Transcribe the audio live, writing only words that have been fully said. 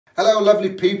Hello lovely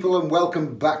people and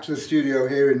welcome back to the studio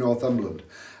here in Northumberland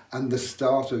and the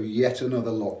start of yet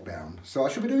another lockdown. So I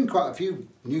should be doing quite a few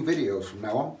new videos from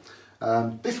now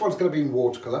on. This one's going to be in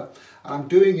watercolour. I'm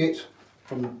doing it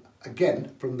from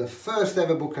the first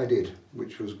ever book I did,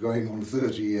 which was going on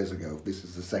 30 years ago. This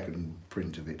is the second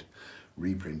print of it,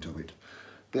 reprint of it.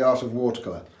 The Art of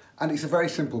Watercolour. And it's a very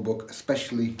simple book,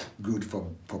 especially good for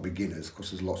beginners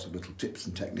because there's lots of little tips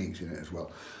and techniques in it as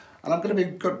well. And I'm going to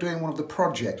be doing one of the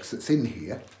projects that's in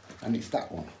here, and it's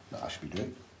that one that I should be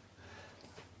doing.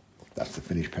 That's the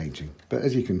finished painting. But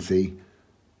as you can see,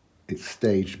 it's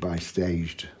staged by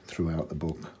staged throughout the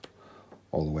book,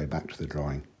 all the way back to the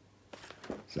drawing.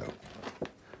 So,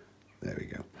 there we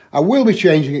go. I will be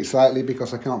changing it slightly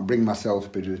because I can't bring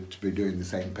myself to be doing the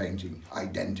same painting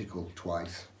identical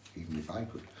twice, even if I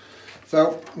could.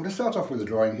 So, I'm going to start off with a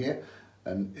drawing here,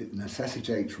 and it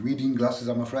necessitates reading glasses,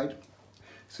 I'm afraid.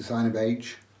 It's a sign of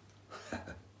age.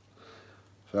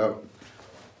 So,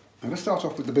 I'm going to start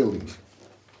off with the buildings.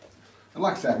 And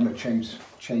like I said, I'm going to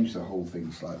change the whole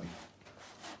thing slightly.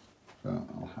 So,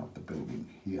 I'll have the building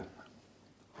here.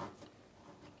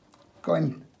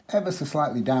 Going ever so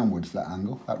slightly downwards, that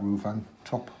angle, that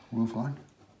top roof line.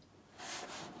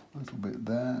 A little bit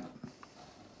there.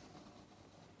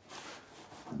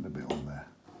 And a bit on there.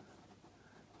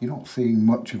 You're not seeing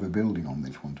much of a building on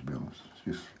this one, to be honest.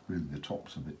 It's just really the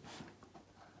tops of it.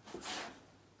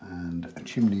 And a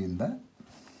chimney in there.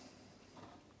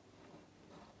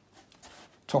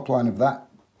 Top line of that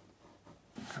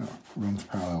runs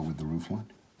parallel with the roof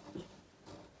line.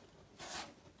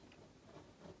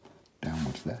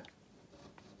 Downwards there.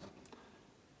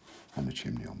 And a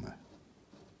chimney on there.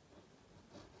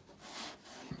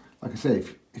 Like I say,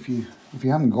 if you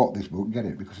haven't got this book, get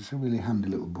it, because it's a really handy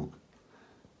little book.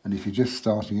 And if you're just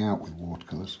starting out with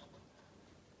watercolours,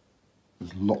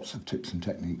 there's lots of tips and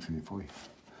techniques in it for you.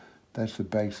 There's the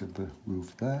base of the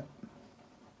roof there.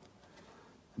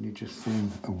 And you're just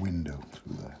seeing a window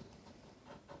through there.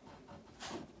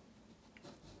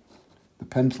 The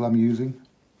pencil I'm using,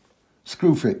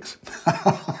 Screwfix.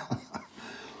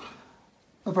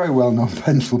 A very well-known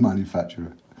pencil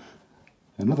manufacturer.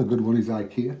 Another good one is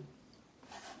IKEA.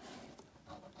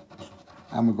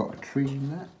 And we've got a tree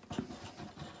in there.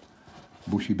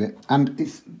 Bushy bit. And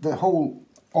it's the whole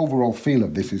overall feel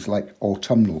of this is like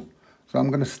autumnal. So I'm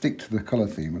going to stick to the colour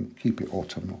theme and keep it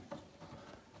autumnal.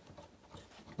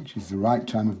 Which is the right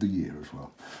time of the year as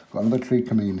well. Got another tree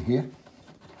coming in here.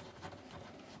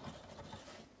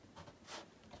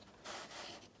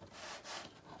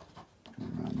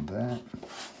 Around there.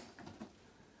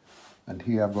 And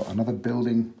here I've got another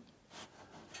building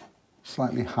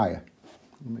slightly higher.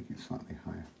 I'll make it slightly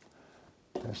higher.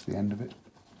 That's the end of it.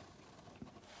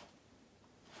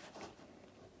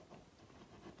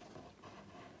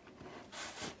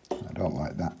 I don't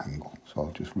like that angle, so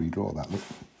I'll just redraw that. Look,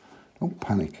 don't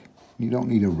panic. You don't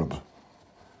need a rubber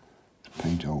to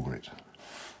paint over it.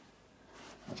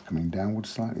 That's coming downwards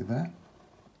slightly there.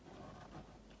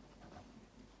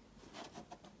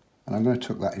 And I'm going to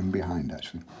tuck that in behind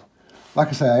actually. Like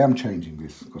I say, I am changing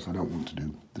this because I don't want to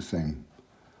do the same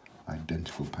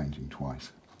identical painting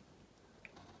twice.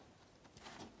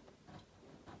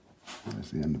 There's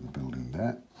the end of the building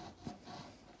there.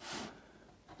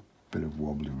 Bit of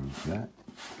wobbly roof there.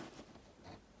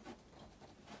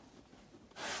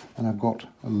 And I've got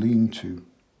a lean-to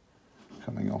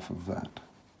coming off of that.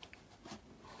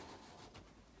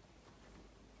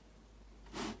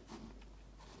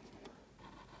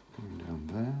 Going down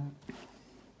there.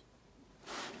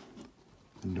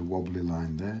 And a wobbly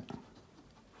line there.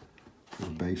 For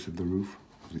the base of the roof,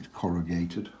 because it's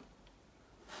corrugated.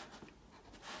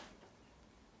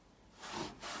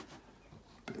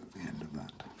 Bit at the end of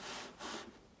that.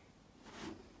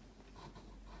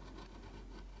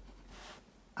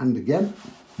 And again,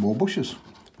 more bushes.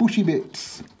 Bushy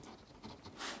bits.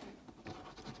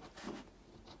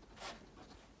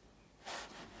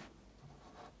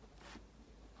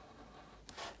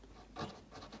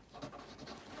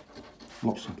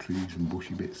 Lots of trees and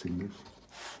bushy bits in this.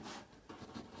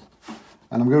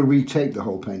 And I'm going to retape the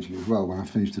whole painting as well when I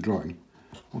finish the drawing.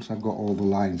 Once I've got all the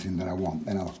lines in that I want,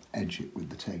 then I'll edge it with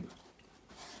the tape.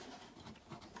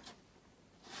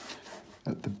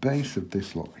 At the base of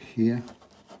this lot here,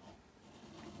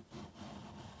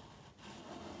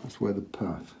 that's where the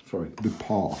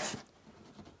path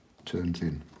turns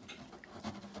in.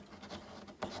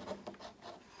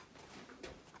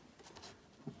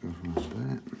 That goes around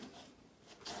there.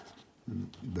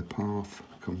 And the path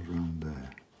comes round there.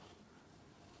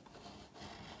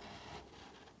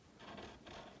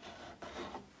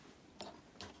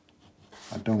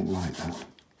 I don't like that.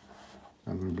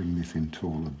 I'm going to bring this in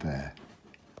taller there.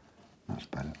 That's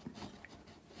better.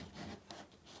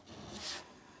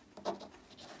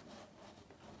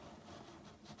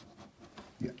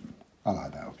 Yeah, I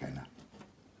like that. Okay now.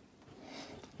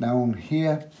 Now on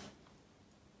here,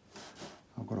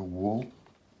 I've got a wall.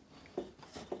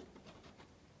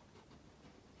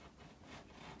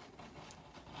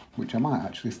 Which I might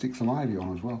actually stick some ivy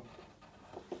on as well.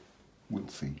 We'll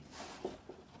see.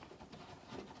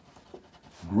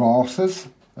 Grasses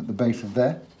at the base of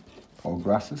there, or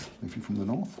grasses if you're from the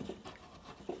north.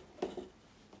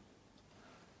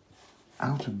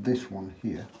 Out of this one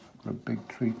here, I've got a big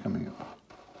tree coming up.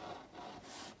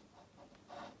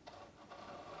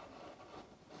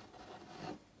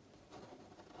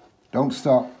 Don't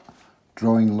start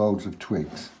drawing loads of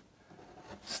twigs.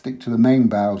 Stick to the main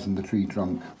boughs and the tree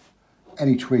trunk.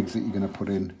 Any twigs that you're going to put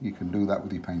in, you can do that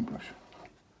with your paintbrush.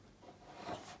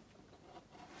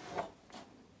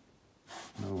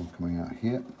 Another one coming out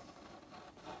here.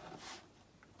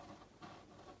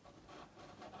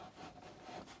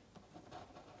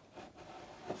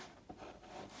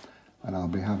 And I'll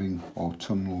be having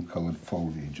autumnal coloured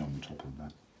foliage on top of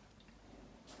that.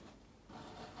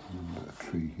 A little bit of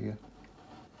tree here.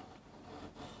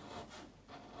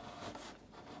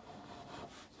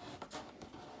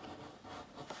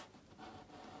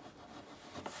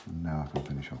 And now I can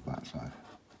finish off that side.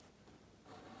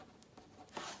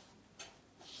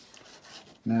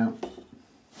 Now,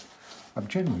 I've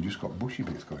generally just got bushy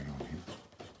bits going on here.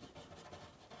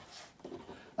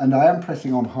 And I am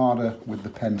pressing on harder with the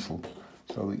pencil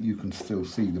so that you can still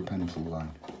see the pencil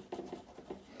line.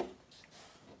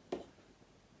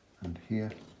 And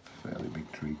here, fairly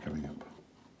big tree coming up.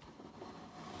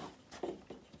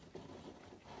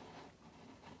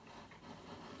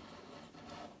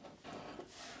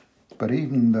 But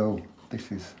even though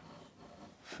this is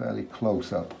fairly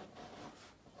close up,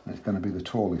 and it's going to be the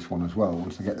tallest one as well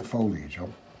once I get the foliage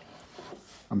on,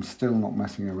 I'm still not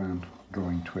messing around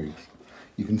drawing twigs.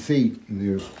 You can see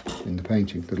in the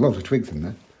painting, there's loads of twigs in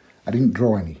there. I didn't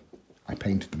draw any, I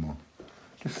painted them on.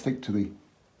 Just stick to the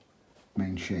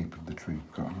main shape of the tree.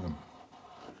 Got another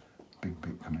big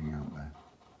bit coming out there.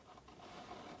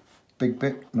 Big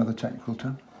bit, another technical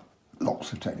term.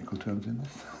 Lots of technical terms in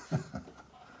this.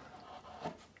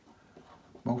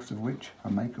 Most of which I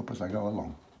make up as I go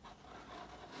along.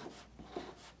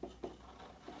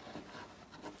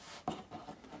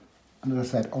 And as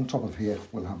I said, on top of here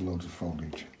we'll have loads of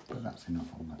foliage, but that's enough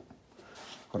on that.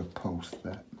 Got a post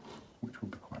there, which will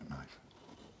be quite nice.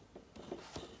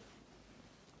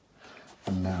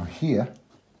 And now here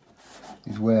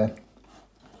is where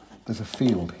there's a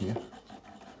field here,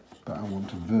 but I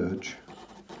want a verge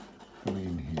coming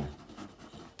in here.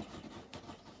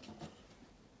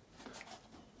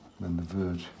 Then the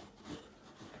verge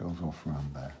goes off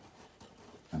around there,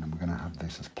 and then we're going to have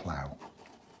this as plough.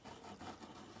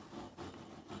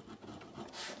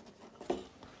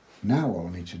 Now all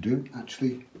I need to do,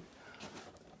 actually,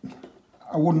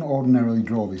 I wouldn't ordinarily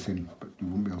draw this in, but you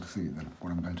wouldn't be able to see it then, what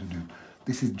I'm going to do.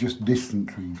 This is just distant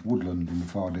trees, woodland in the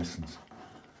far distance.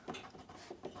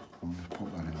 I'll just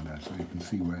put that in there so you can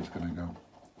see where it's going to go.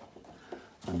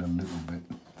 And a little bit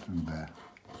through there.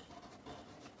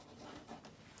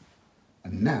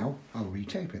 And now I'll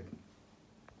retape it.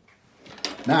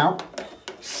 Now,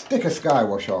 stick a sky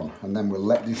wash on and then we'll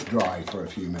let this dry for a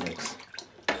few minutes.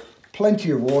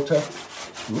 Plenty of water,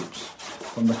 oops,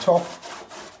 from the top,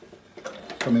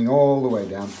 coming all the way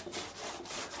down.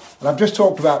 And I've just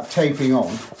talked about taping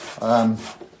on.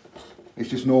 It's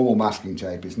just normal masking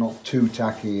tape. It's not too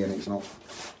tacky and it's not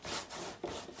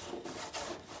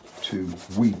too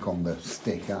weak on the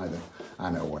stick either.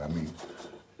 I know what I mean.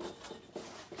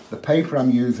 The paper I'm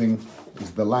using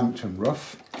is the Langton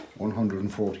Rough,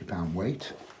 140 pound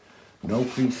weight. No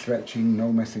pre-stretching,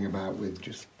 no messing about with,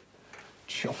 just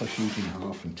chop a sheet in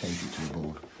half and tape it to the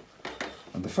board.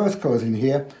 And the first colours in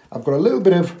here, I've got a little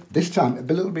bit of, this time a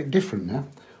little bit different now,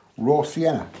 raw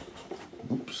sienna.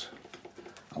 Oops,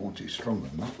 I want it stronger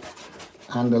than that.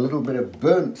 And a little bit of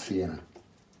burnt sienna.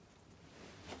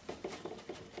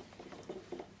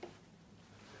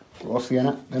 Raw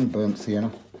sienna, then burnt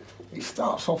sienna. It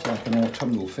starts off like an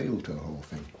autumnal feel to the whole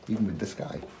thing, even with the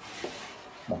sky.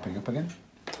 Mopping up again.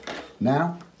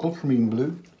 Now, ultramarine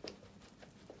blue.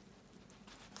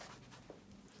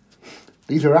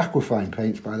 These are Aquafine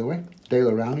paints, by the way. Dale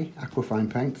O'Rowney, Aquafine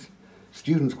paints.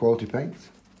 Students' quality paints,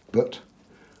 but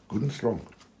good and strong.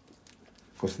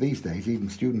 Of course, these days, even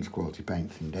students' quality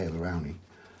paints in Dale O'Rowney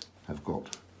have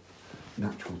got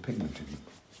natural pigment in them.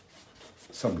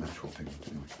 Some natural pigment,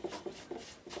 anyway.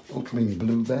 Ultramarine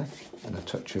blue there, and a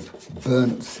touch of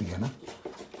burnt sienna.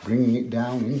 bringing it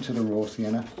down into the raw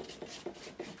sienna.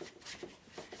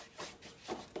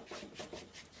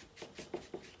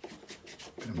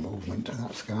 Bit of movement to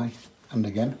that sky. And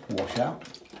again, wash out,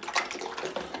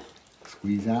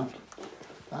 squeeze out,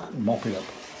 and mop it up.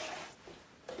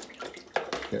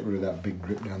 Get rid of that big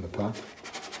drip down the path.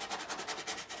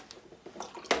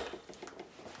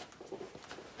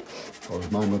 Or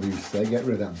as my mother used to say, get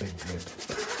rid of that big drip.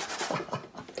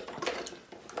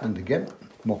 And again,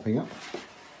 mopping up.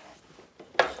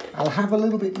 I'll have a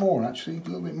little bit more actually, a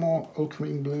little bit more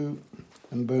ultramarine blue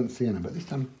and burnt sienna, but this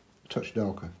time a touch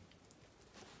darker.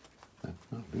 There,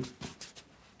 that'll do.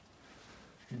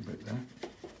 A little bit there.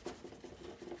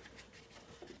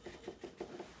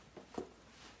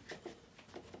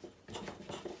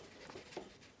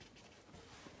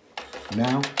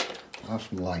 Now, I'll have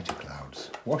some lighter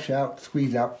clouds. Wash out,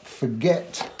 squeeze out,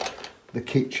 forget the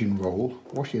kitchen roll.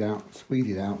 Wash it out, squeeze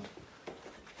it out,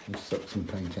 and suck some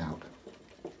paint out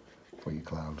for your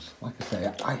clouds. Like I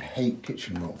say, I hate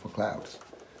kitchen roll for clouds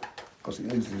because it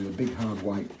leaves a big hard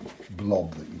white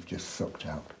blob that you've just sucked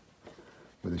out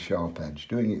with a sharp edge.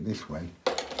 Doing it this way,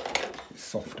 it's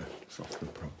softer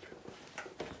approach.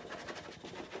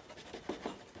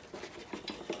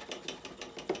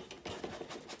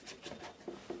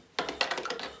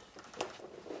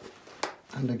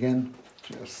 And again,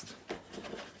 just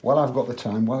while I've got the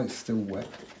time, while it's still wet,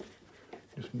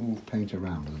 just move paint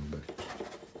around a little bit.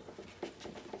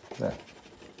 There.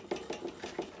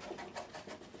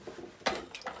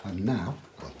 And now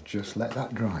I'll just let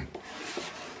that dry.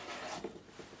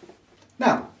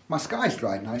 Now, my sky's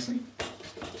dried nicely.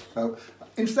 So,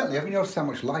 incidentally, have you noticed how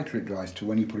much lighter it dries to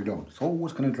when you put it on? It's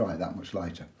always going to dry that much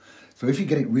lighter. So if you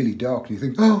get it really dark and you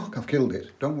think, oh, I've killed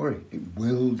it, don't worry, it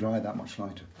will dry that much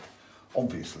lighter.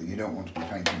 Obviously, you don't want to be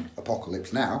painting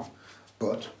Apocalypse now,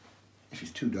 but if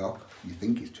it's too dark, you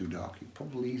think it's too dark, it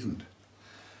probably isn't.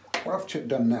 What I've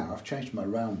done now, I've changed my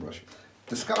round brush.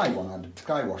 The Sky one, I did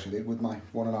Sky Wash I did with my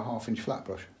 1.5 inch flat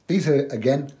brush. These are,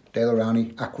 again, Dale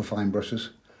Rowney Aquafine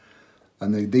brushes.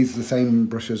 And these are the same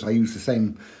brushes, I use the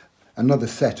same, another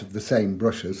set of the same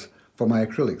brushes for my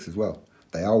acrylics as well.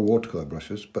 They are watercolour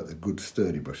brushes, but they're good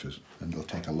sturdy brushes, and they'll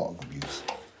take a lot of good use.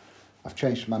 I've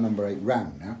changed my number 8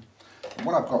 round now. And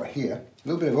what I've got here, a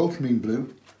little bit of ultramarine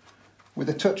blue with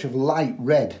a touch of light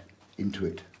red into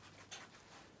it.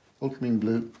 Ultramarine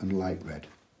blue and light red.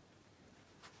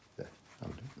 There,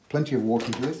 that'll do. Plenty of water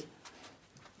into this.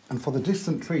 And for the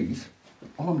distant trees,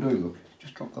 all I'm doing, look,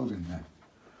 just drop those in there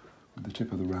with the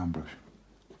tip of the round brush.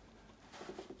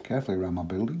 Carefully around my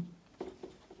building.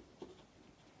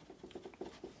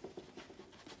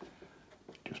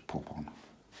 Just pop on.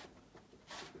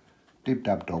 Dib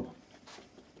dab dob.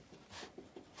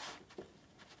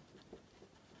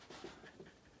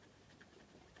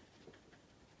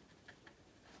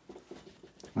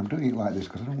 I'm doing it like this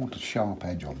because I don't want a sharp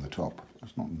edge on the top.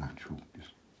 That's not natural.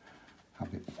 Just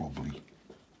have it wobbly.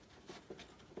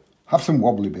 Have some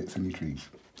wobbly bits in your trees.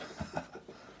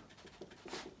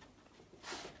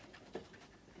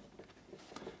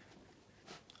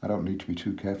 I don't need to be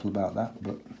too careful about that,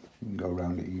 but you can go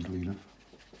around it easily enough.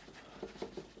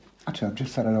 Actually, I've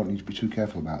just said I don't need to be too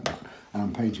careful about that, and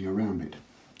I'm painting around it.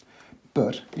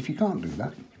 But if you can't do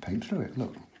that, paint through it.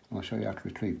 Look, I'll show you how to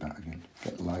retrieve that again.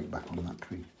 Get the light back on that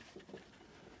tree.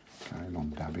 Carrying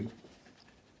on dabbing.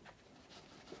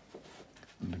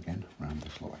 And again, round the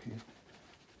slot here.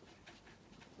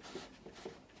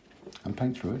 And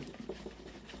paint through it.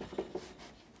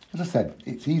 As I said,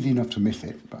 it's easy enough to miss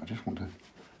it, but I just want to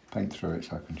paint through it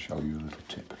so I can show you a little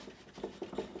tip.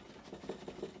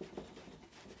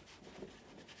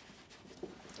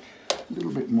 A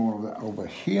little bit more of that over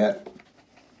here.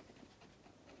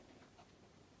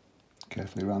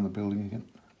 Carefully around the building again.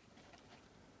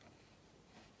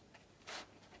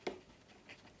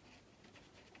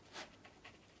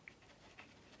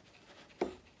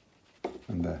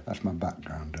 And there, that's my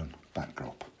background done,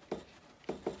 backdrop.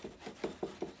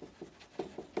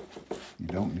 You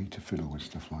don't need to fiddle with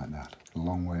stuff like that, a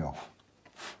long way off.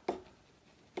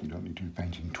 You don't need to be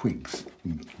painting twigs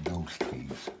in those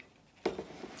trees.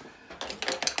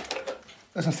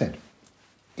 As I said,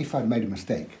 if I'd made a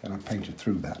mistake and I painted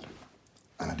through that,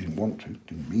 and I didn't want to,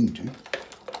 didn't mean to,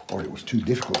 or it was too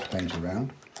difficult to paint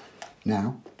around,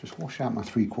 now just wash out my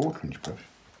 3/4 inch brush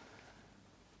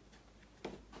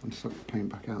and suck the paint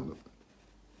back out, look.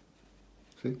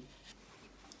 See?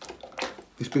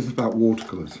 This business about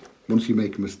watercolours, once you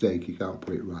make a mistake you can't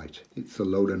put it right. It's a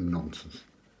load of nonsense.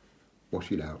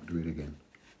 Wash it out, do it again.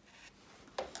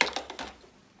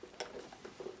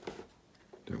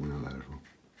 Don't want to let it all.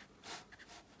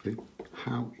 See?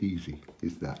 How easy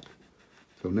is that?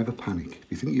 So never panic.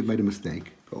 If you think you've made a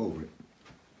mistake, go over it.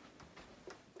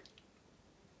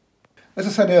 As I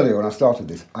said earlier when I started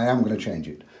this, I am going to change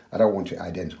it. I don't want it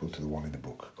identical to the one in the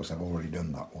book, because I've already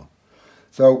done that one.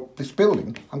 So this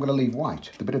building, I'm going to leave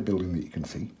white. The bit of building that you can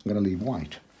see, I'm going to leave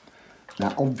white.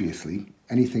 Now obviously,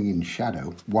 anything in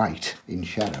shadow, white in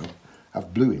shadow,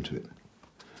 have blue into it.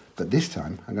 But this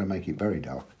time, I'm going to make it very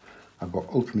dark. I've got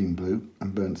ultramarine blue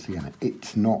and burnt sienna.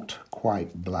 It's not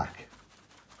quite black,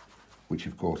 which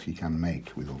of course you can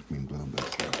make with ultramarine blue and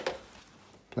burnt sienna.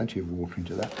 Plenty of water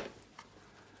into that.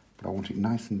 But I want it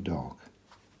nice and dark.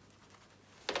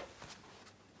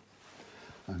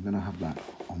 I'm going to have that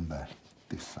on there,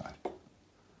 this side.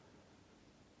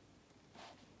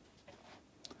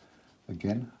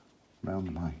 Again,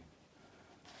 round my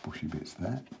bushy bits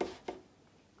there.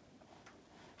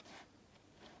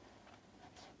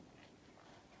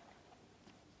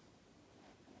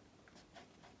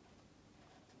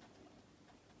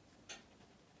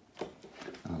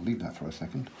 And I'll leave that for a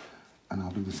second, and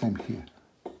I'll do the same here,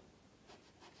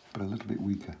 but a little bit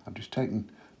weaker. I've just taken,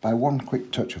 by one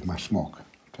quick touch of my smock,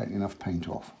 taken enough paint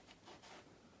off.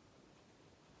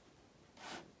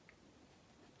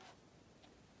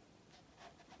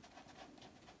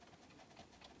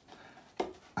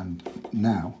 And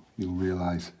now you'll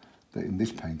realise that in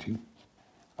this painting,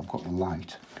 I've got the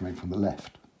light coming from the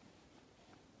left.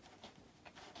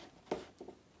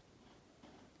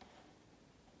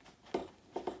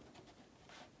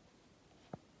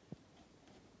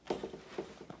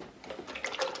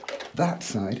 That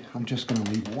side, I'm just going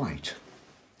to leave white.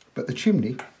 But the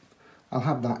chimney, I'll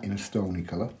have that in a stony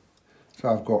colour. So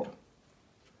I've got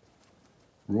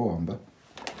raw umber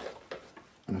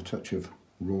and a touch of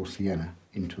raw sienna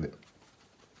into it.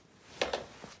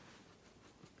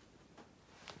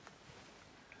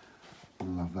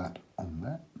 I'll have that on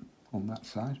there, on that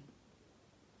side.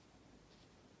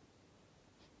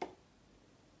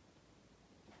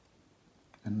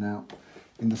 And now,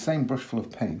 in the same brush full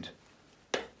of paint,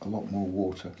 a lot more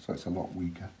water, so it's a lot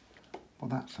weaker for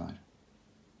that side.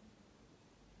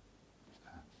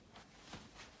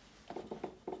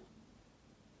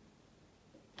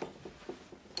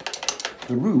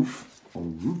 The roof, or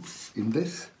roofs in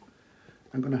this,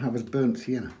 I'm going to have as burnt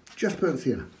sienna, just burnt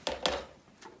sienna.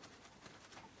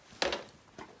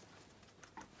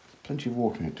 Plenty of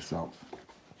water in it to start.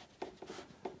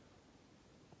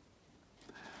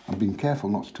 I'm being careful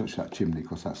not to touch that chimney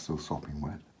because that's still sopping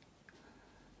wet.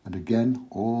 And again,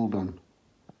 all done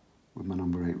with my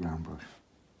number 8 round brush.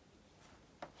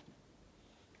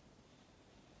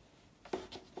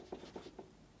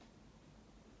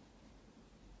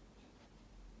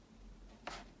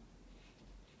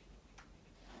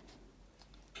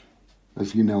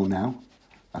 As you know now,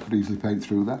 I could easily paint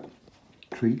through that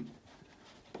tree,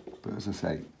 but as I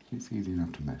say, it's easy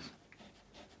enough to miss.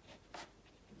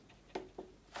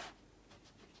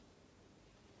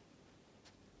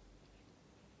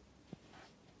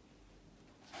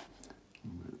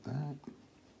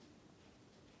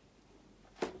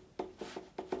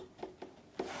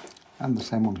 And the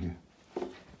same one here.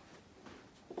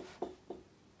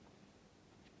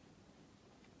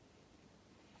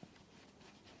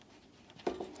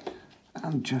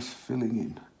 And just filling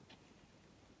in.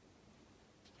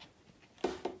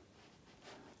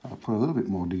 I'll put a little bit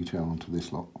more detail onto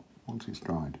this lot once it's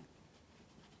dried.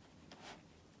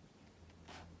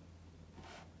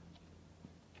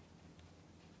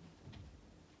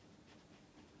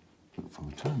 But for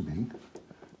the time being,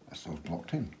 that's all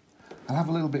blocked in. I'll have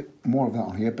a little bit more of that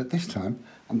on here, but this time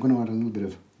I'm going to add a little bit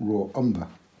of raw umber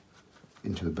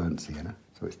into the burnt sienna,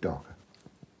 so it's darker.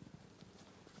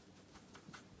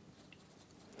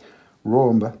 Raw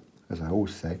umber, as I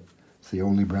always say, is the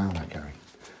only brown I carry,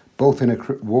 both in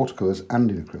watercolours and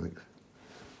in acrylics.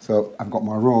 So I've got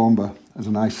my raw umber as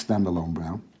a nice standalone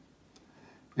brown.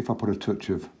 If I put a touch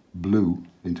of blue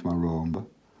into my raw umber,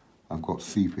 I've got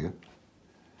sepia.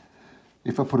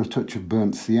 If I put a touch of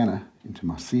burnt sienna into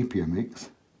my sepia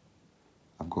mix,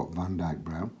 I've got Van Dyke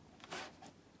brown.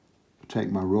 I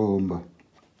take my raw umber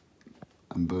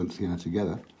and burnt sienna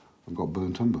together, I've got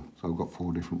burnt umber. So I've got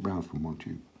 4 different browns from one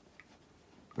tube.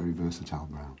 Very versatile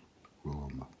brown, raw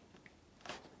umber.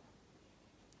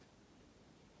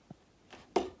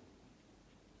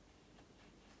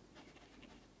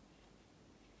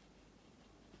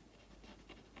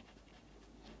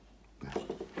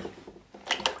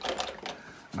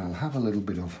 And I'll have a little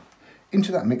bit of,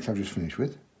 into that mix I've just finished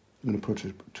with, I'm going to put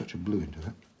a touch of blue into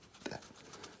it. There.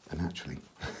 And actually,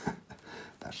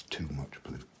 that's too much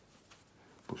blue.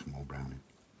 Put some more brown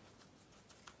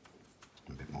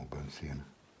in. A bit more burnt sienna.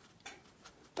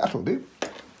 That'll do.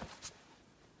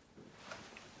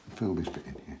 fill this bit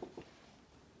in here.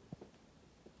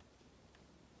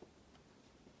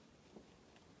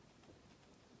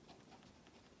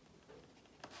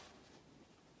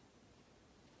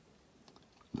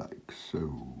 Like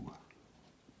so.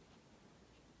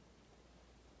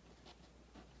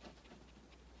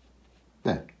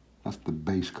 There, that's the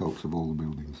base coats of all the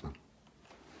buildings then.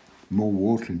 More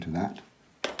water into that.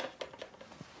 Oh,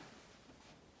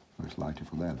 it's lighter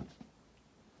for there, look.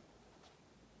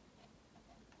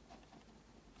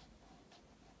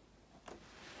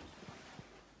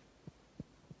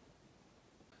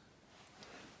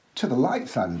 To the light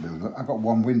side of the building, I've got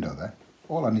one window there.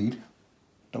 All I need,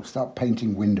 don't start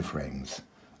painting window frames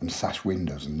and sash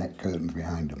windows and net curtains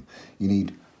behind them. You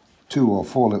need 2 or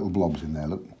 4 little blobs in there,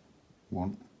 look.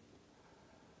 1,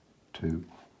 2,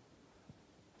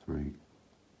 3,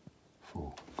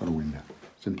 4. Got a window.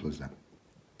 Simple as that.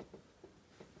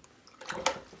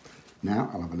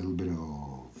 Now I'll have a little bit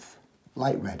of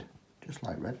light red, just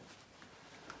light red,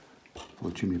 for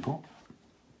the chimney pot.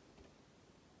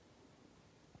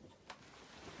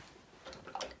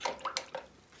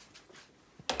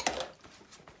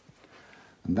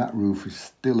 And that roof is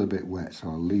still a bit wet, so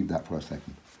I'll leave that for a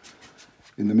second.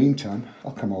 In the meantime,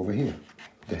 I'll come over here,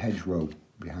 the hedgerow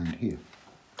behind here.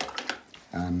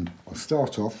 And I'll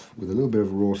start off with a little bit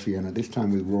of raw sienna, this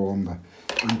time with raw umber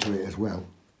into it as well.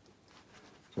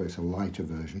 So it's a lighter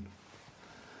version.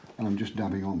 And I'm just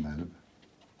dabbing on there, look.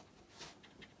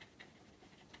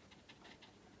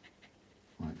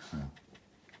 Like so.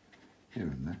 Here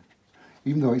and there.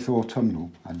 Even though it's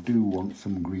autumnal, I do want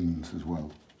some greens as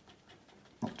well.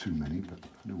 Not too many, but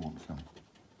I do want some.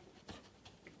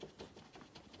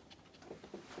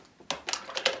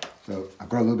 So I've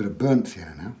got a little bit of burnt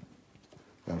sienna now.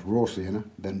 That's raw sienna,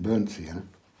 then burnt sienna,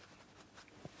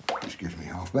 which gives me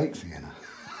half-baked sienna.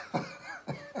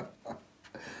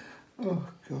 Oh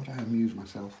God, I amuse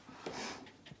myself,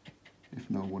 if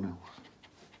no one else.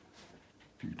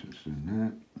 A few touches in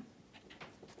there.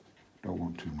 Don't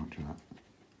want too much of that.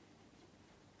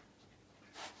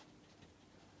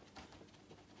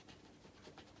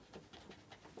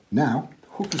 Now,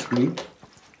 hooker's green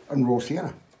and raw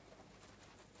sienna.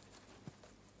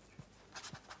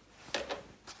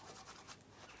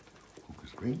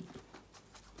 Hooker's green.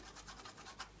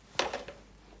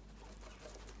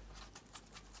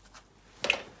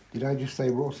 Did I just say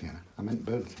raw sienna? I meant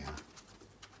burnt sienna.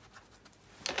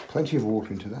 Plenty of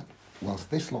water into that. Whilst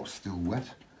this lot's still wet,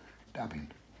 dab in.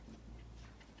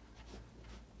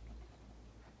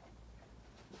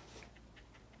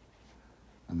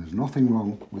 And there's nothing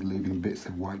wrong with leaving bits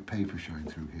of white paper showing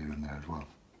through here and there as well.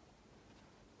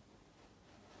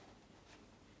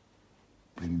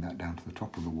 Bringing that down to the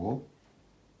top of the wall.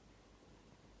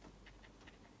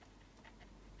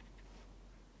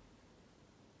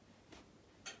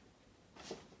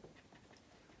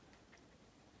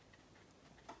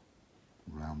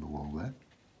 Around the wall there.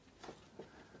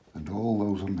 And all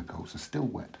those undercoats are still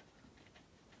wet.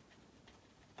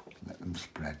 Let them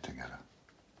spread together.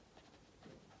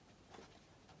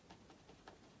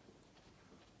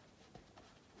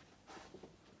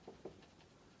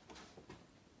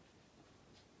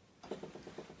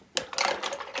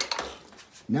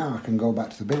 Now I can go back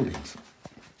to the buildings,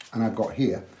 and I've got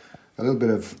here a little bit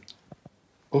of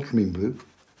ultramarine blue,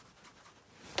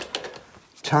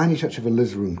 tiny touch of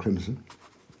alizarin crimson,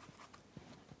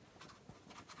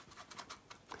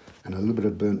 and a little bit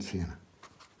of burnt sienna.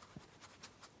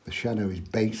 The shadow is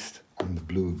based on the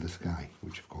blue of the sky,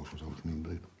 which of course was ultramarine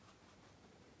blue.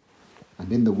 And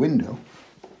in the window,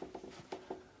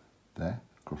 there,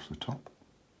 across the top,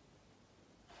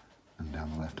 and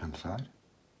down the left-hand side,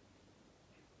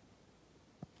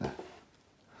 there.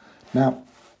 Now,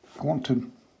 I want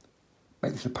to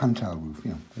make this a pan-tile roof,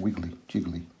 you know, wiggly,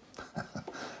 jiggly.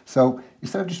 So,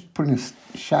 instead of just putting a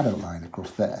shadow line across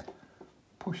there,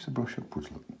 push the brush upwards,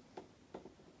 look.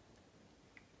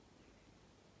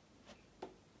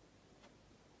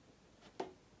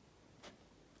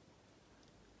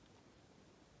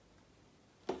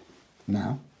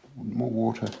 Now, more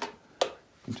water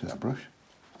into that brush,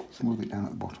 smooth it down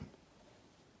at the bottom.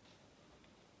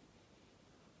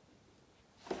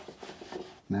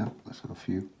 Now, let's have a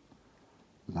few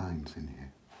lines in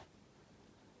here.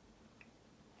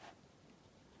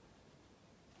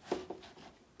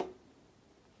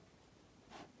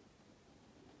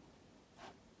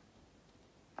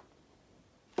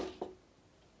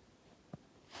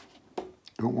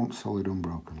 Don't want solid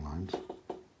unbroken lines.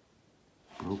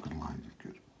 Broken lines is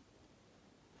good.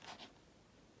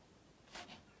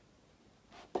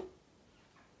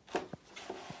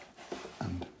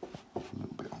 And a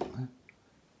little bit on there.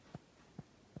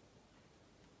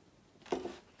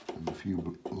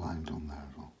 few lines on there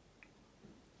as well.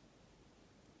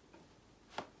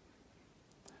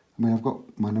 I mean, I've got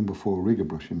my number 4 rigger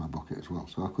brush in my bucket as well,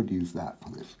 so I could use that for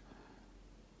this,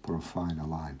 for a finer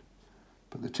line.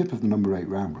 But the tip of the number 8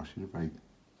 round brush is a very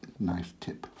nice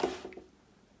tip.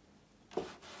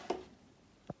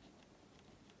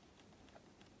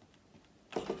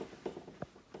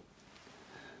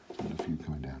 There's a few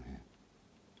coming down here.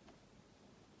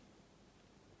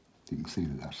 You can see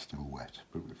that that's still wet,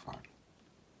 but we're fine.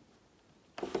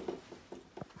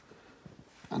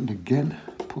 And again,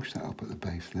 push that up at the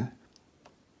base there.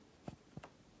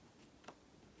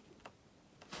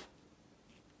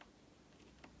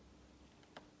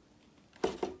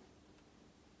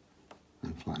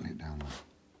 And flatten it down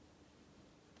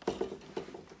there.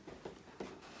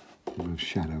 A bit of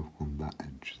shadow on that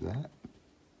edge there.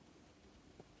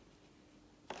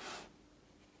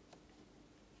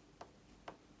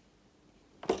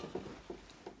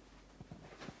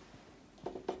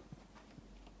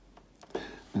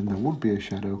 And there would be a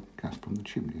shadow cast from the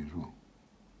chimney as well.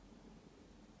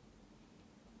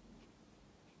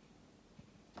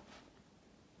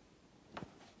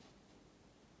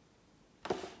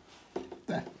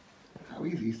 There. How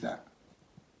easy is that?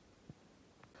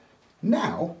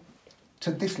 Now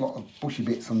to this lot of bushy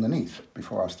bits underneath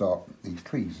before I start these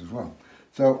trees as well.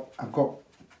 So I've got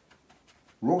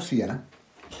raw sienna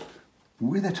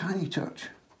with a tiny touch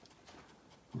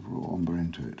of raw umber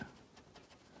into it.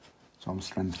 So I'm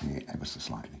strengthening it ever so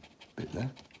slightly. Bit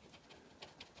there.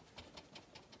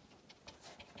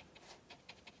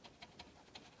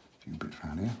 A few bits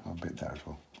around here, a bit there as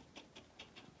well.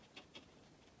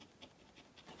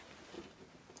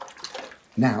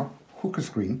 Now, hooker's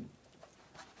green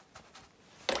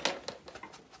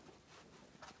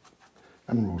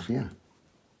and raw sienna.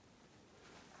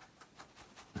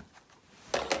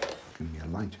 Give me a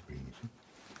lighter green, you see.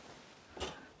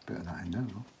 Bit of that in there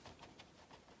as well.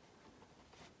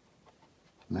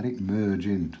 Let it merge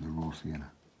into the raw sienna.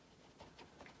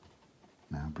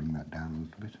 Now bring that down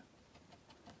a little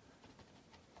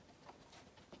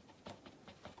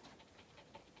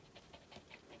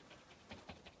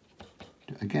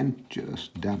bit. Again,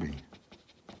 just dabbing.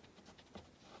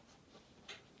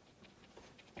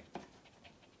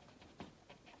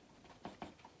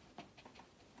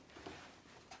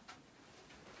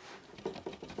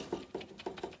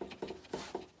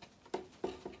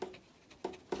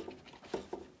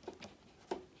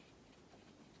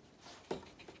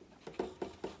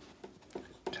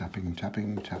 Tapping,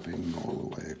 tapping, tapping all the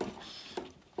way across.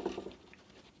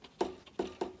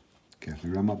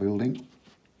 Carefully around my building.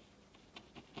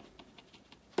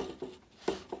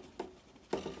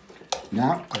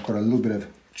 Now I've got a little bit of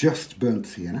just burnt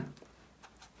sienna.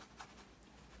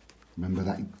 Remember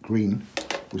that green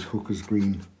was hooker's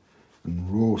green and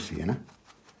raw sienna.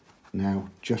 Now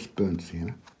just burnt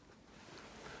sienna.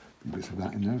 Bits of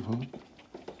that in there as well.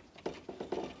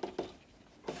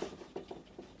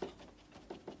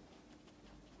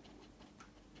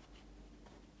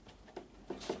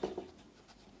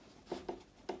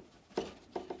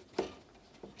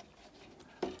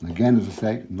 And again, as I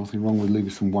say, nothing wrong with leaving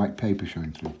some white paper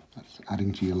showing through. That's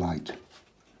adding to your light.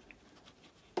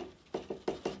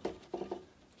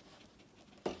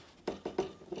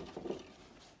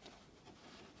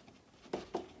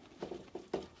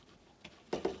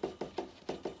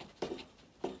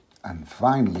 And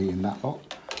finally, in that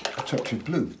lot, a touch of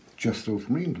blue, just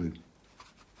ultramarine blue.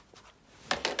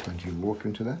 Plenty of water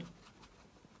into there.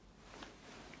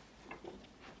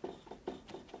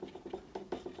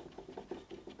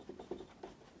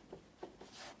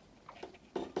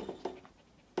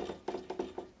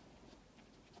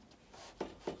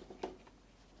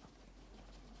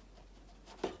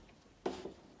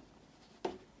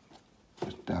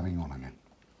 Dabbing on again.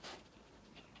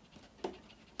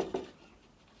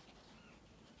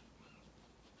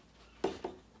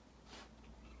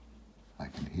 I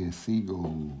can hear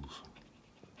seagulls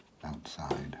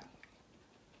outside.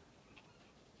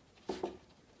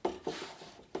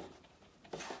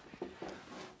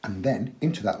 And then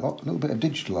into that lot, a little bit of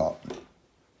digital art.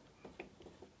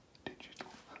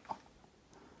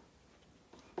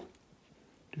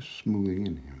 Just smoothing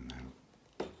in here and there.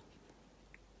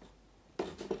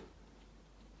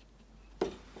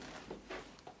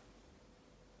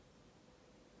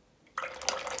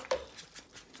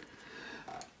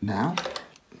 Now,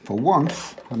 for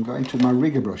once, I'm going to my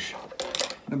rigger brush,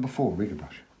 number 4 rigger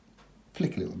brush.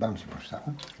 Flicky little bouncy brush, that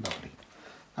one, lovely.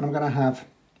 And I'm going to have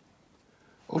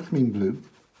ultramarine blue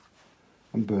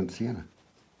and burnt sienna,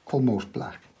 almost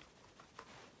black.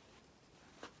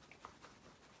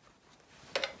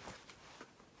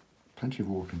 plenty of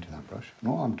water into that brush. And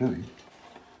all I'm doing,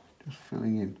 just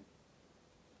filling in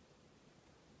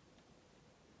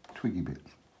twiggy bits.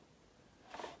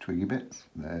 Twiggy bits,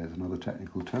 there's another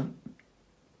technical term.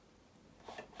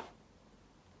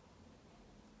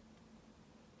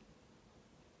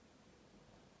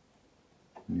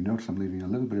 And you notice I'm leaving a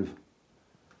little bit of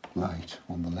light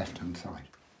on the left-hand side.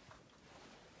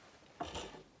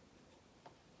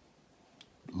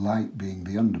 Light being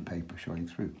the underpaper showing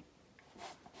through.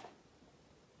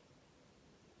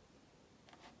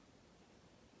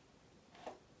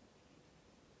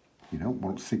 You don't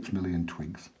want 6 million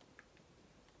twigs.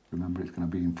 Remember, it's going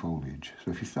to be in foliage.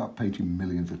 So if you start painting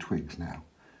millions of twigs now,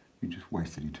 you just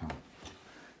wasted your time.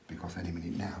 Because any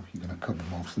minute now, you're going to cover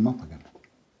most of them up again.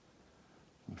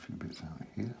 A few bits out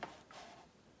here.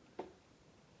 A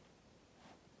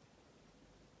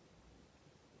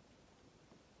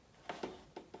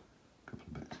couple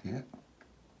of bits here.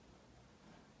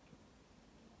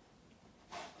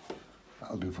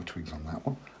 That'll do for twigs on that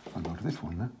one. I'll go to this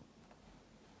one now.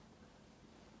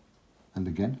 And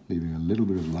again, leaving a little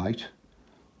bit of light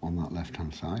on that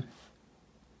left-hand side.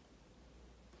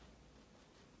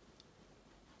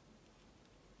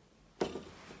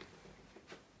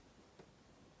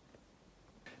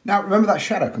 Now, remember that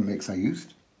shadow mix I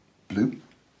used? Blue,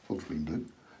 full screen blue,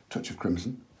 touch of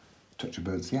crimson, touch of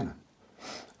burnt sienna.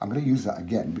 I'm going to use that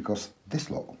again because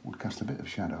this lot would cast a bit of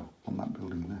shadow on that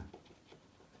building there.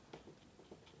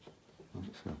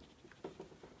 Like so.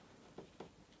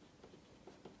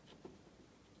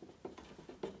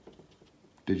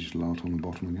 Digital out on the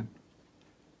bottom again.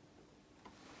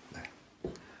 There.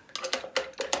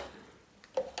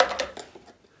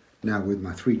 Now with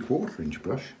my 3/4 inch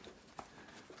brush,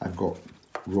 I've got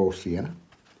raw sienna.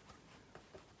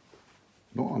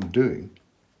 What I'm doing,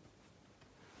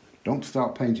 don't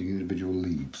start painting individual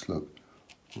leaves. Look,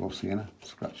 raw sienna,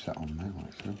 scratch that on there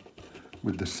like so,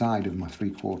 with the side of my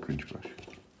 3/4 inch brush.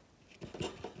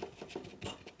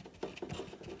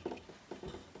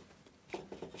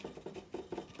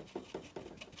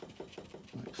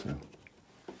 Like so.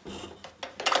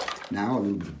 Now a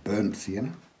little bit of burnt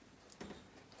sienna,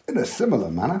 in a similar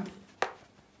manner.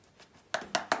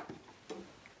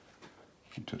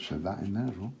 A touch of that in there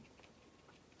as well.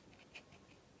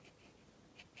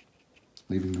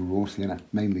 Leaving the raw sienna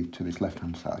mainly to this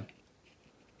left-hand side.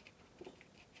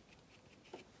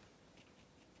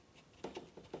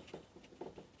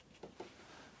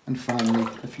 And finally,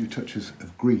 a few touches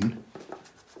of green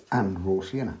and raw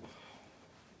sienna.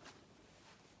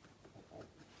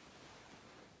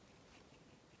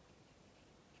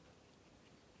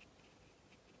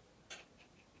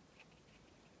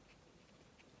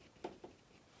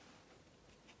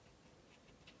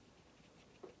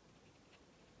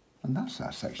 And that's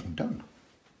that section done.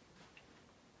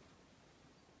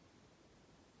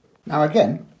 Now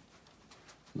again,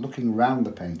 looking around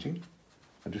the painting,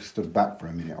 I just stood back for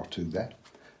a minute or two there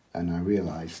and I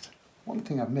realised one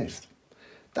thing I've missed.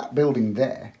 That building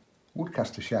there would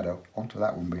cast a shadow onto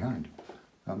that one behind.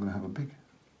 I'm going to have a big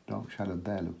dark shadow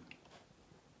there, look.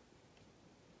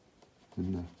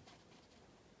 In there.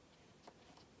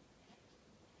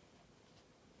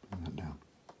 Bring that down.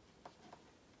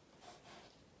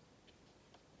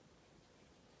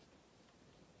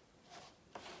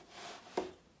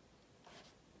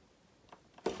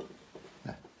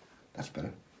 That's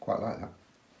better, quite like that.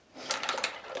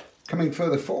 Coming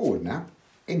further forward now,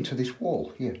 into this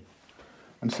wall here.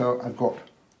 And so I've got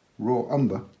raw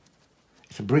umber,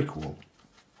 it's a brick wall,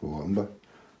 raw umber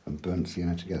and burnt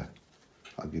sienna together.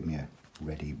 That'll give me a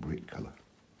reddy brick colour.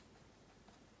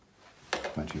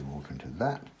 Plenty of water into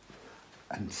that,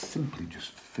 and simply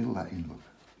just fill that in, look.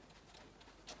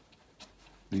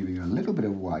 Leaving a little bit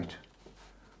of white,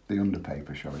 the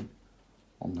underpaper showing,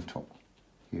 on the top,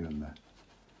 here and there.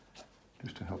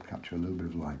 Just to help capture a little bit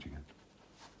of light again.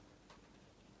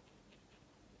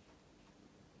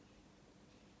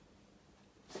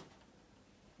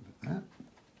 Like that.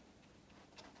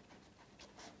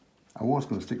 I was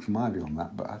going to stick some ivy on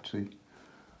that, but actually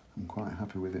I'm quite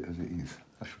happy with it as it is.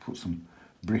 I should put some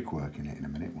brickwork in it in a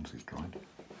minute once it's dried.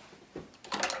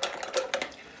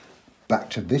 Back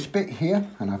to this bit here,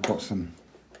 and I've got some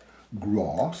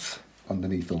grass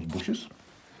underneath those bushes.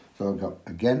 So I've got,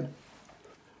 again,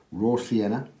 raw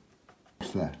sienna,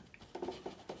 it's there.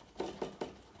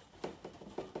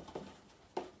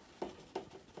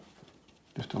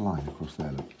 Just a line across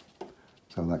there, look.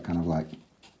 So that kind of like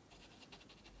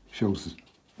shows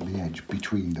the edge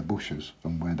between the bushes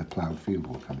and where the ploughed field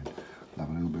will come in. I'll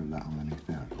have a little bit of that underneath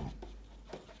there as well.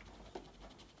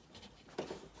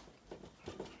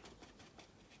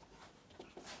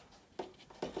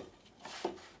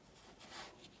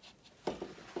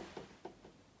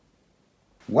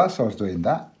 whilst I was doing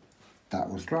that, that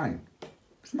was drying.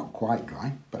 It's not quite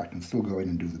dry, but I can still go in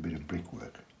and do the bit of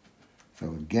brickwork. So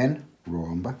again,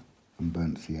 raw umber and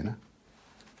burnt sienna.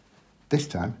 This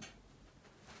time,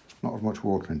 not as much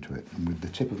water into it, and with the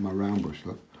tip of my round brush,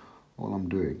 look, all I'm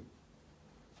doing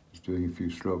is doing a few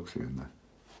strokes here and there.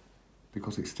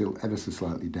 Because it's still ever so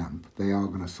slightly damp, they are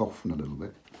going to soften a little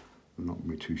bit and not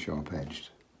be too sharp edged.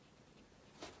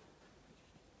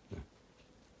 Yeah.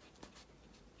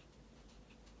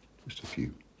 Just a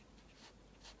few.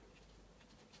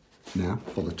 Now,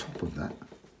 for the top of that,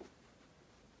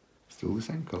 still the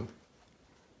same colour.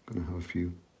 I'm going to have a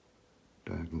few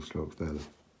diagonal strokes there, though,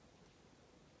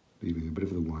 leaving a bit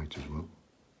of the white as well.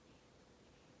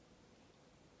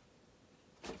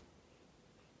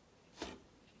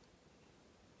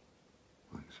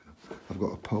 Like so. I've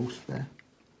got a post there,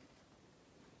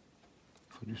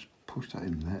 so I just push that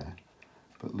in there,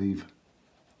 but leave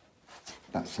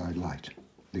that side light,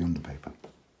 the underpaper.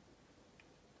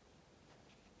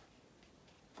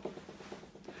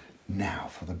 Now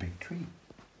for the big tree.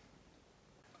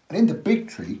 And in the big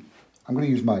tree, I'm going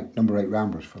to use my number 8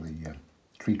 round brush for the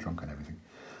tree trunk and everything.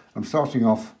 I'm starting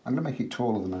off, I'm going to make it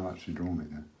taller than I've actually drawn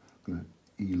it now. I'm going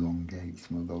to elongate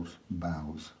some of those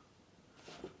boughs.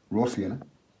 Raw sienna,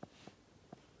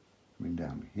 coming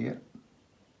down here.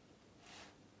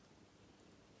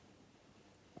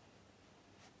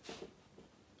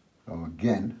 So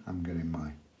again, I'm getting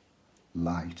my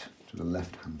light to the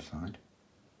left hand side.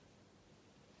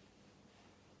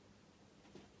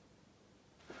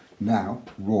 Now,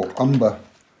 raw umber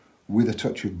with a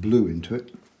touch of blue into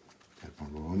it. Get my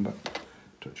raw umber,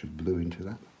 touch of blue into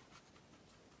that.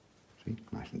 See,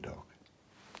 nice and dark.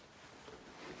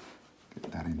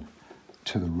 Get that in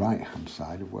to the right hand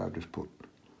side of where I've just put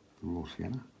the raw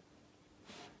sienna.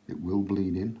 It will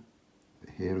bleed in, but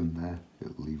here and there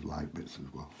it'll leave light bits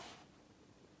as well.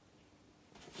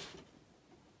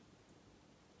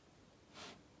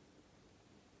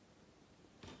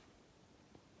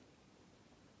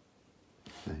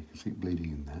 There, you can see it bleeding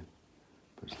in there,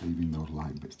 but it's leaving those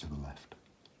light bits to the left.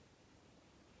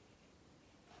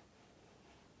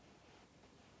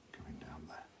 Coming down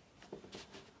there.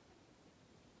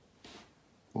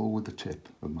 All with the tip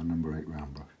of my number 8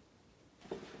 round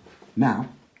brush. Now,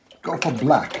 go for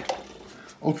black,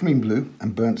 ultramarine blue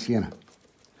and burnt sienna.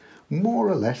 More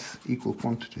or less equal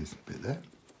quantities. Bit there,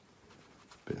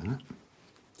 bit of that,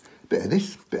 bit of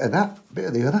this, bit of that, bit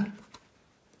of the other.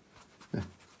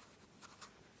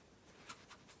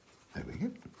 There we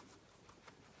go.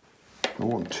 I don't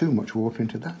want too much water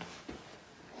into that.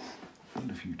 And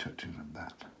a few touches of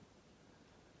that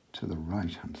to the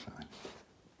right hand side.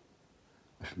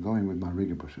 I shall go in with my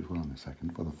rigger brush as well in a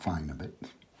second for the finer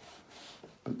bits.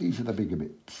 But these are the bigger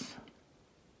bits.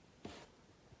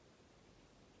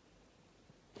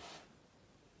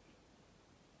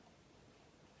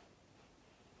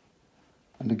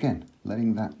 And again,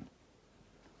 letting that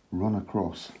run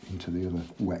across into the other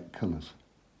wet colours.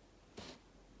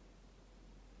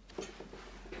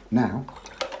 Now,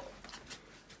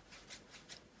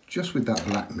 just with that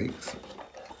black mix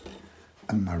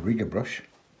and my rigger brush,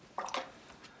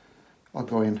 I'll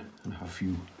go in and have a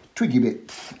few twiggy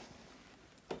bits.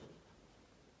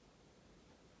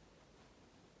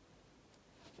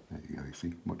 There you go, you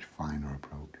see, much finer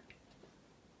approach.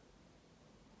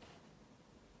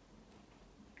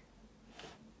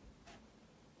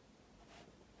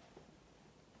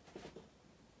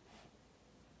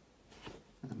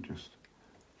 And just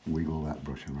wiggle that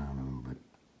brush around a little bit.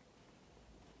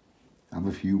 Have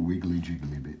a few wiggly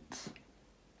jiggly bits.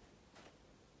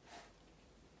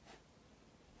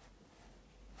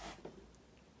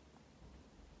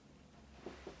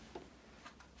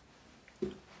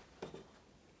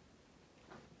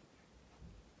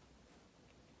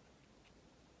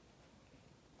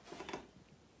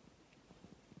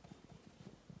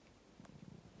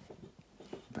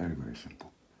 Very, very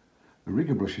simple. A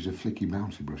rigger brush is a flicky,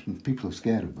 bouncy brush, and people are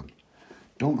scared of them.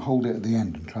 Don't hold it at the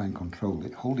end and try and control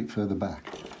it. Hold it further back.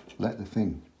 Let the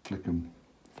thing flick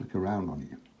around on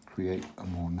you. Create a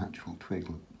more natural twig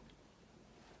look.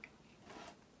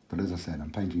 But as I said,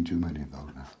 I'm painting too many of those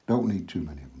now. Don't need too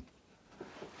many of them.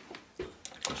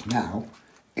 Because now,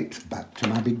 it's back to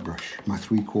my big brush, my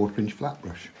 3/4 inch flat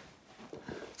brush.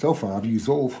 So far, I've used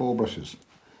all 4 brushes.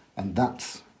 And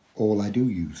that's all I do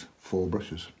use, 4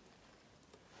 brushes.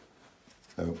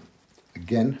 So,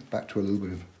 again, back to a little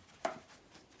bit of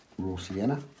raw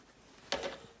sienna.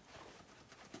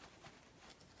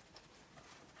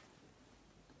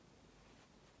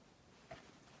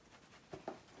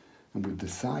 And with the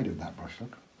side of that brush,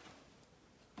 look,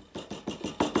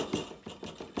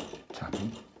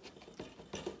 tapping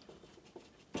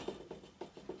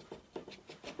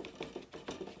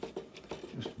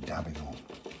dabbing on.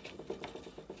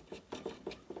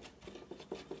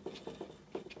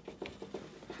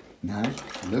 Now,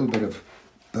 a little bit of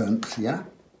burnt sienna,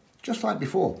 just like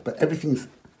before, but everything's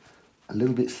a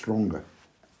little bit stronger.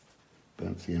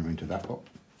 Burnt sienna into that pot.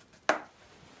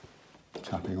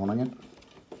 Tapping on again.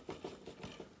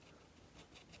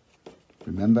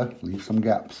 Remember, leave some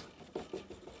gaps.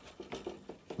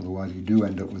 Otherwise you do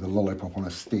end up with a lollipop on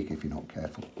a stick if you're not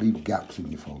careful. Leave gaps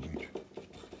in your foliage.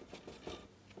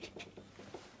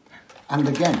 And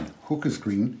again, hooker's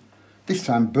green, this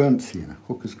time burnt sienna,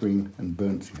 hooker's green and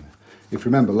burnt sienna. If you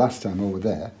remember last time over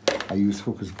there, I used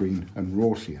hooker's green and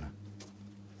raw sienna.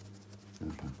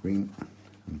 Green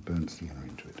and burnt sienna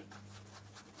into it.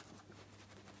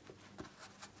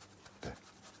 There.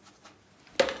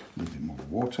 A little bit more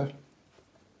water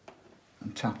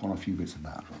and tap on a few bits of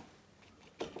that as well.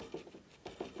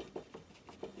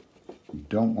 You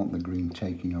don't want the green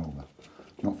taking over,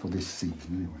 not for this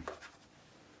season anyway.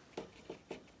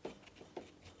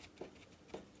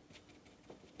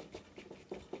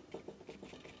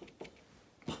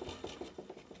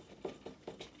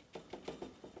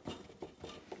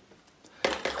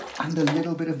 And a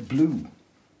little bit of blue.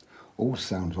 Always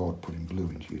sounds odd putting blue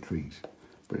into your trees,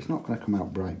 but it's not going to come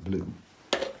out bright blue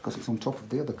because it's on top of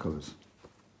the other colours.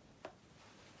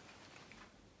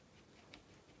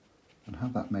 And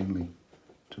have that mainly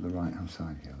to the right hand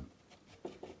side here.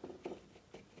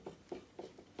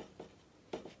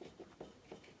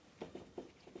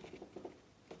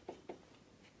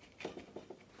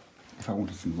 If I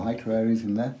wanted some lighter areas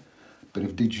in there, a bit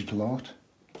of digital art.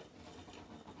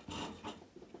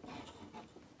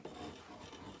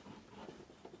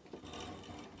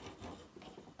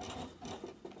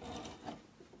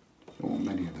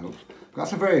 Many of those. But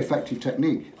that's a very effective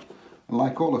technique. And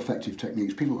like all effective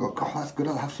techniques, people go, God, that's good,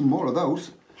 I'll have some more of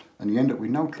those. And you end up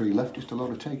with no tree left, just a lot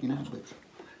of taking out bits.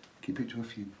 Keep it to a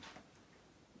few.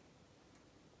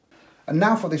 And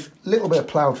now for this little bit of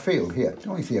ploughed field here.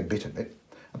 You only see a bit of it.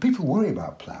 And people worry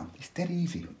about plough. It's dead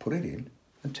easy. Put it in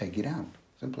and take it out.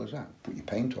 Simple as that. Put your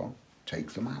paint on,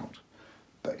 take them out.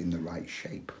 But in the right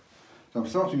shape. So I'm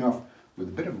starting off with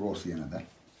a bit of raw sienna there.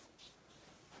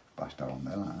 Bash that on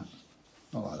there like that.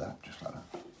 Not like that, just like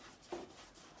that.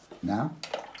 Now,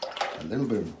 a little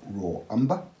bit of raw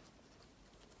umber.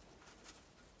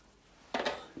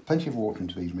 Plenty of water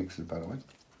into these mixes, by the way.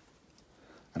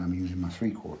 And I'm using my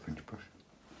 3/4 inch brush.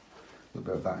 A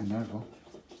little bit of that in there as well.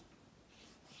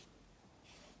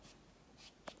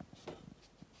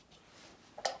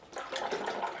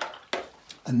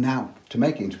 And now, to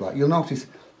make it into black, you'll notice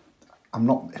I'm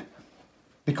not...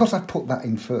 Because I've put that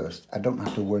in first, I don't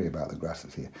have to worry about the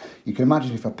grasses here. You can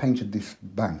imagine if I painted this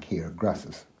bank here of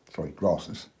grasses,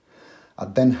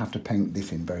 I'd then have to paint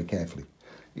this in very carefully.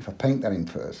 If I paint that in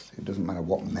first, it doesn't matter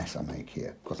what mess I make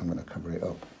here, because I'm going to cover it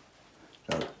up.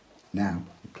 So now,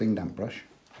 a clean damp brush,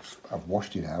 I've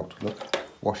washed it out, look,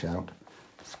 wash out,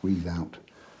 squeeze out,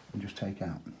 and just take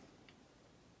out.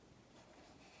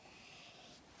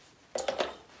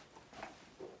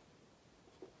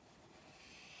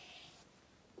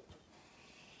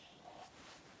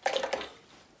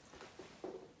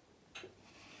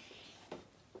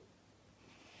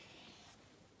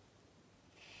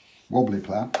 Wobbly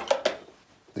plough.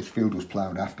 This field was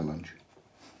ploughed after lunch.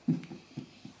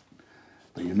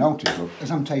 But you notice, look,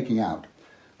 as I'm taking out,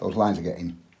 those lines are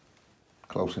getting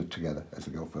closer together as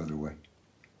they go further away.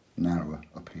 Narrower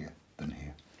up here than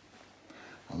here.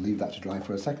 I'll leave that to dry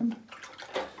for a second.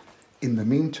 In the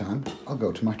meantime, I'll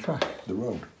go to my track, the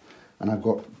road. And I've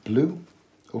got blue,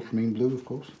 ultramarine blue of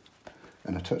course,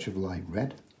 and a touch of light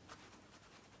red.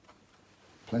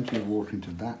 Plenty of water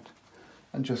into that,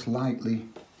 and just lightly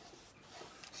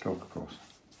stroke across.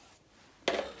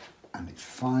 And it's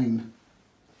fine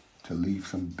to leave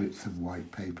some bits of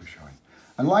white paper showing.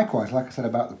 And likewise, like I said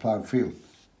about the ploughed field,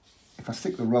 if I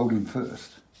stick the road in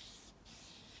first,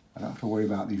 I don't have to worry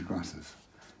about these grasses.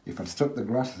 If I'd stuck the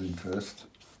grasses in first,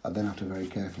 I'd then have to very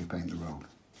carefully paint the road.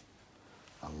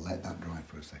 I'll let that dry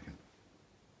for a second.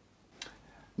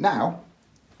 Now,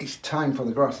 it's time for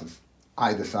the grasses,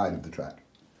 either side of the track.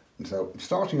 And so,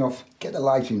 starting off, get the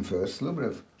light in first, a little bit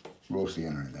of raw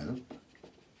sienna in there, look.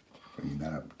 Bringing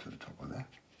that up to the top of there.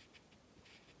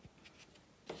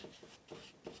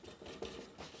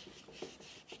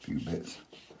 A few bits.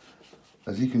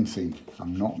 As you can see,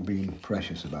 I'm not being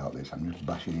precious about this, I'm just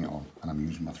bashing it on, and I'm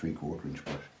using my 3/4 inch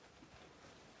brush.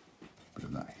 Bit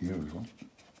of that here as well.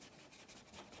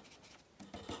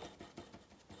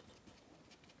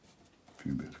 A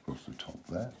few bits across the top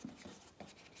there.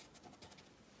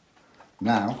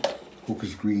 Now,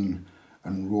 hooker's green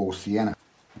and raw sienna,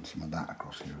 and some of that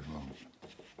across here as well.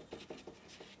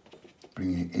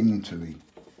 bring it into the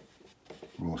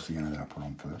raw sienna that I put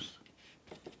on first,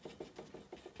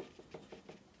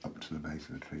 up to the base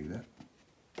of the tree there.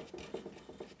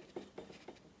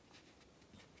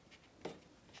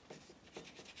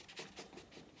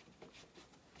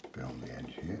 Bit on the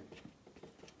edge here.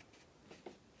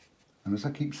 And as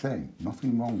I keep saying,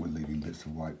 nothing wrong with leaving bits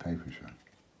of white paper showing.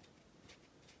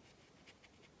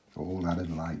 It's all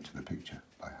added light to the picture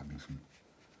by having some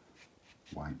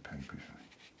white paper showing.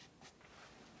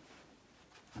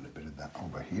 And a bit of that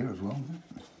over here as well.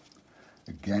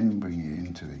 Again, bring it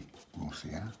into the raw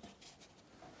sienna.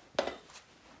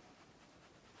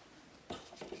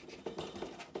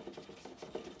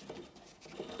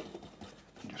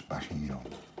 And just bashing it on.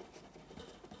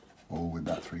 All with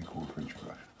that 3/4 inch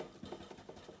brush.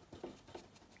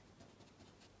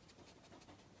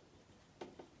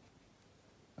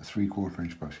 A 3/4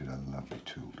 inch brush is a lovely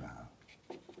tool to have.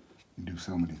 You can do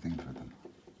so many things with them.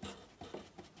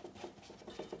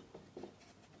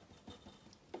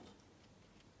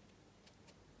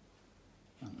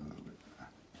 And a little bit there.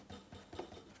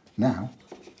 Now,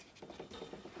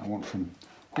 I want some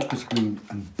hooker's green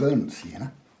and burnt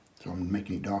sienna, so I'm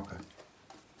making it darker.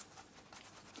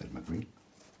 There's my green.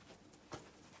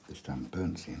 This time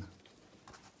burnt sienna.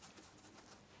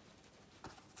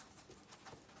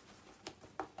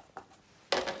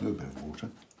 A little bit of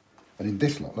water. And in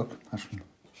this lot, look, that's some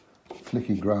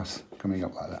flicky grass coming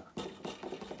up like that.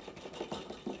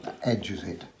 That edges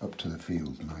it up to the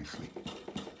field nicely.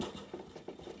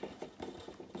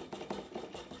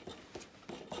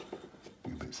 A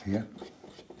few bits here.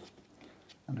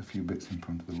 And a few bits in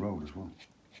front of the road as well.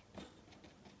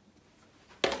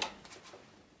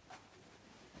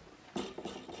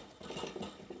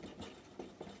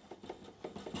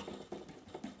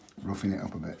 Roughing it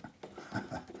up a bit.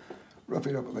 Rough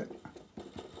it up a bit.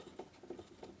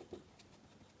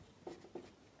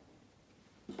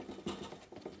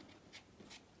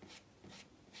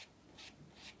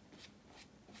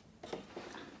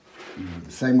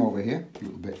 The same over here, a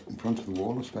little bit in front of the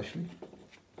wall especially,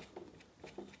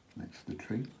 next to the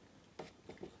tree.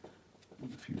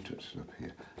 And a few touches up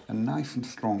here. And nice and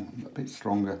strong, a bit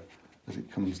stronger as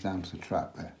it comes down to the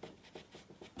trap there.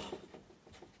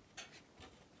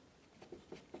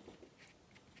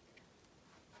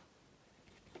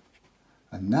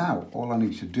 And now all I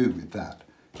need to do with that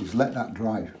is let that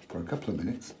dry for a couple of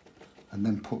minutes and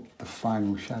then put the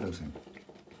final shadows in.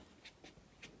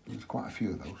 There's quite a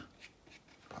few of those,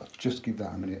 but I'll just give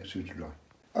that a minute or two to dry.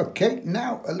 Okay,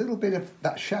 now a little bit of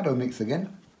that shadow mix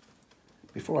again.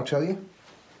 Before I tell you,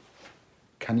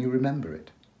 can you remember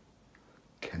it?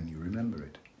 Can you remember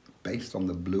it? Based on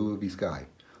the blue of your sky,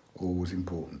 always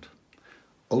important.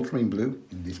 Ultramarine blue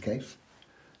in this case,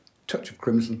 touch of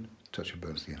crimson, touch of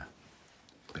burnt sienna.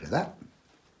 Bit of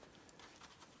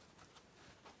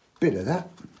that,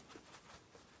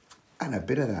 and a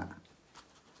bit of that.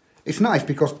 It's nice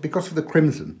because of the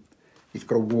crimson, it's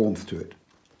got a warmth to it.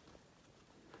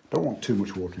 Don't want too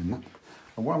much water in that.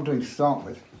 And what I'm doing to start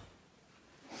with,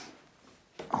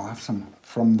 I'll have some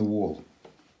from the wall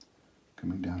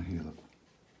coming down here, look.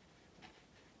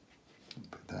 A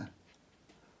bit there.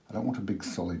 I don't want a big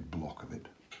solid block of it.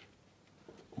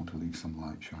 I want to leave some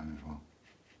light shine as well.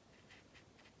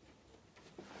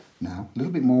 Now, a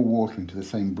little bit more water into the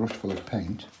same brush full of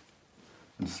paint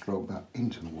and stroke that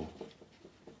into the wall.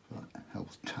 So that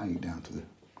helps tie it down to the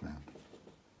ground.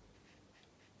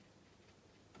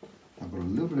 I've got a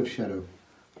little bit of shadow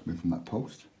coming from that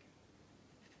post.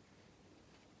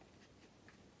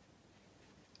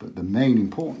 But the main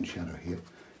important shadow here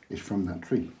is from that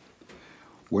tree.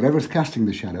 Whatever's casting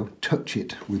the shadow, touch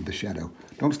it with the shadow.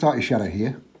 Don't start your shadow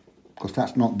here, because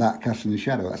that's not that casting the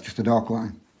shadow, that's just a dark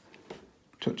line.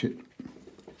 Touch it,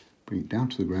 bring it down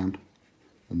to the ground,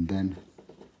 and then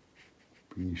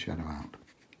bring your shadow out.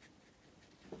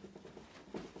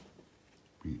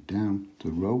 Bring it down to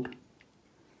the road,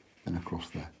 then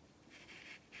across there.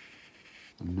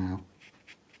 And now,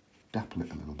 dapple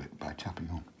it a little bit by tapping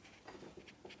on.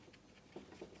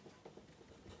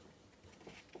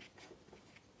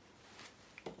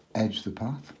 Edge the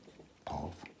path,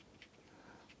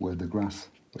 where the grass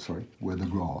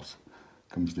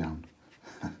comes down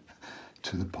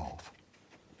to the path.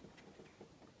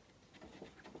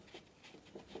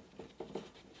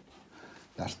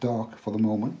 That's dark for the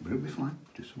moment, but it'll be fine.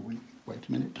 Just wait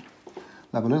a minute.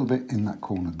 I'll have a little bit in that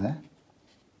corner there.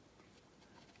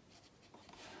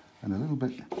 And a little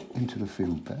bit into the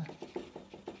field there.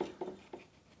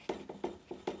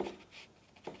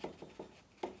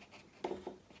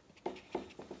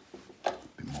 A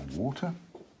bit more water.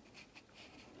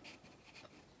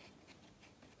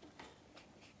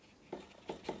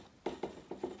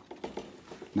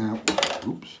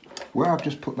 where I've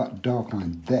just put that dark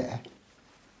line there,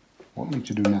 what I need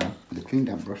to do now with a clean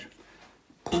damp brush,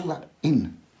 pull that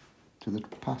in to the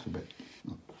path a bit.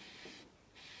 Look.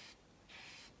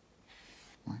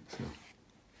 Like so.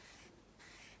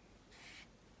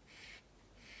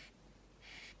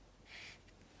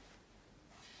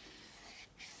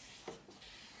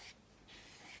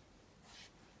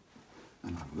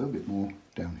 And have a little bit more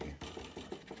down here.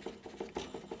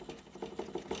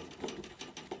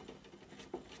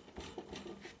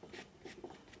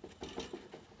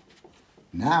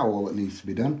 Now all that needs to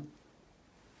be done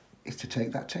is to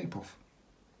take that tape off.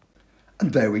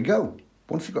 And there we go.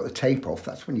 Once you've got the tape off,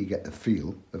 that's when you get the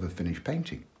feel of a finished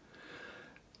painting.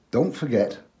 Don't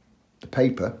forget the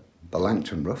paper, the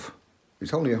Langton rough.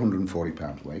 It's only 140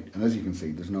 pounds weight, and as you can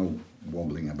see, there's no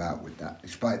wobbling about with that,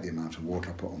 despite the amount of water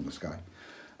I put on the sky.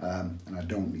 And I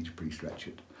don't need to pre-stretch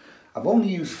it. I've only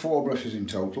used 4 brushes in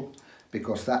total,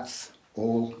 because that's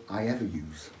all I ever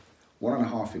use.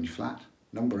 1.5 inch flat,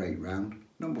 number 8 round,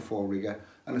 number 4 rigger,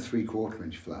 and a 3/4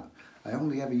 inch flat. I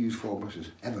only ever use 4 brushes,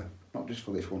 ever, not just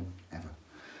for this one, ever.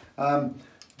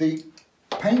 The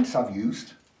paints I've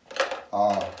used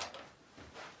are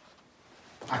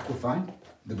Aquafine.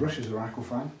 The brushes are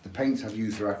Aquafine. The paints I've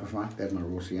used are Aquafine. There's my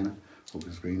raw sienna,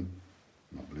 focus green,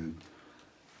 not blue.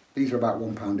 These are about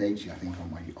 £1.80, I think,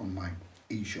 on my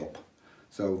e-shop.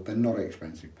 So they're not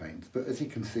expensive paints, but as you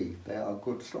can see, they are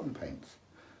good strong paints.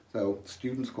 So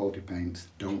students' quality paints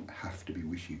don't have to be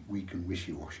weak and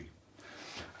wishy-washy.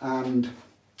 And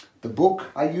the book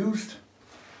I used,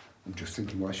 I'm just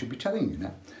thinking what I should be telling you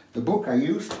now. The book I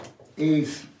used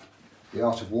is The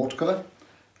Art of Watercolour.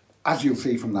 As you'll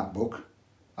see from that book,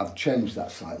 I've changed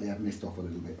that slightly. I've missed off a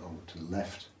little bit over to the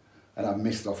left, and I've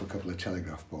missed off a couple of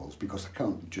telegraph poles because I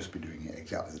can't just be doing it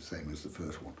exactly the same as the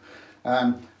first one.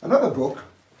 Another book,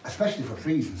 especially for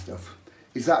trees and stuff,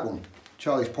 is that one,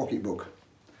 Charlie's Pocket Book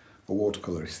for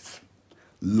watercolourists.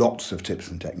 Lots of tips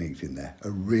and techniques in there.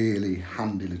 A really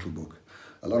handy little book.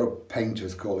 A lot of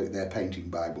painters call it their painting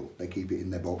Bible. They keep it in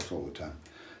their box all the time.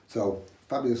 So,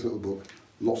 fabulous little book,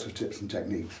 lots of tips and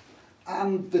techniques.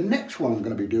 And the next one I'm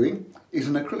going to be doing is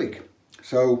an acrylic.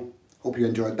 So, hope you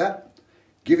enjoyed that.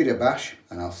 Give it a bash,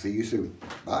 and I'll see you soon.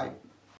 Bye.